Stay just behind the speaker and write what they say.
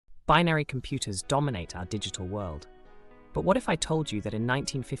binary computers dominate our digital world. But what if I told you that in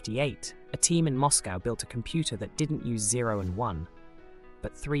 1958, a team in Moscow built a computer that didn't use 0 and 1,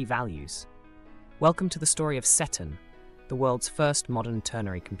 but 3 values? Welcome to the story of Setun, the world's first modern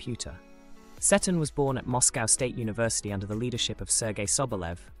ternary computer. Setun was born at Moscow State University under the leadership of Sergei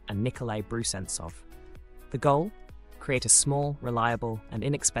Sobolev and Nikolai Brusentsov. The goal? Create a small, reliable, and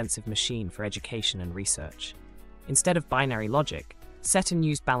inexpensive machine for education and research. Instead of binary logic, Setun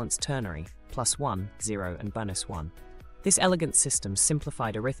used balanced ternary, +1, 0, and -1. This elegant system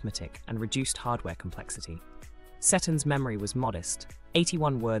simplified arithmetic and reduced hardware complexity. Setun's memory was modest,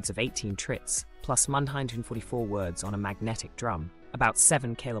 81 words of 18 trits, plus 144 words on a magnetic drum, about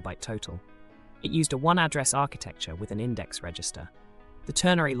 7 kilobyte total. It used a one-address architecture with an index register. The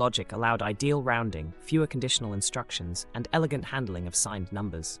ternary logic allowed ideal rounding, fewer conditional instructions, and elegant handling of signed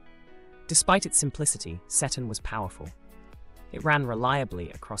numbers. Despite its simplicity, Setun was powerful. It ran reliably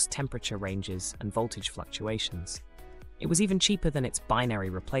across temperature ranges and voltage fluctuations. It was even cheaper than its binary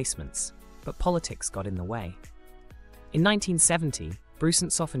replacements, but politics got in the way. In 1970,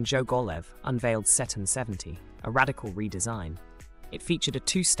 Brusentsov and Golev unveiled Setun 70, a radical redesign. It featured a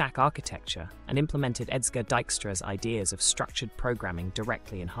 2-stack architecture and implemented Edsger Dijkstra's ideas of structured programming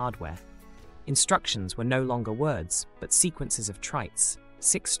directly in hardware. Instructions were no longer words, but sequences of trites,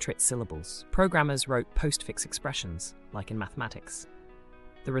 6 trit syllables. Programmers wrote postfix expressions, like in mathematics.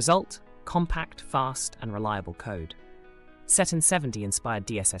 The result? Compact, fast, and reliable code. Setun 70 inspired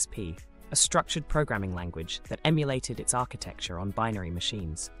DSSP, a structured programming language that emulated its architecture on binary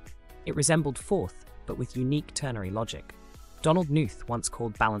machines. It resembled Forth, but with unique ternary logic. Donald Knuth once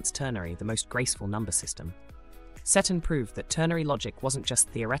called balanced ternary the most graceful number system. Setun proved that ternary logic wasn't just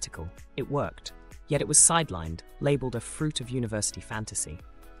theoretical, it worked. Yet it was sidelined, labeled a fruit of university fantasy.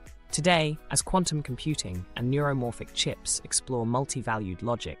 Today, as quantum computing and neuromorphic chips explore multi-valued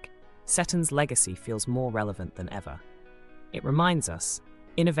logic, Setun's legacy feels more relevant than ever. It reminds us,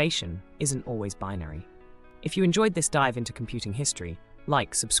 innovation isn't always binary. If you enjoyed this dive into computing history,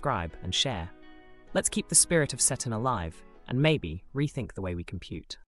 like, subscribe, and share. Let's keep the spirit of Setun alive, and maybe rethink the way we compute.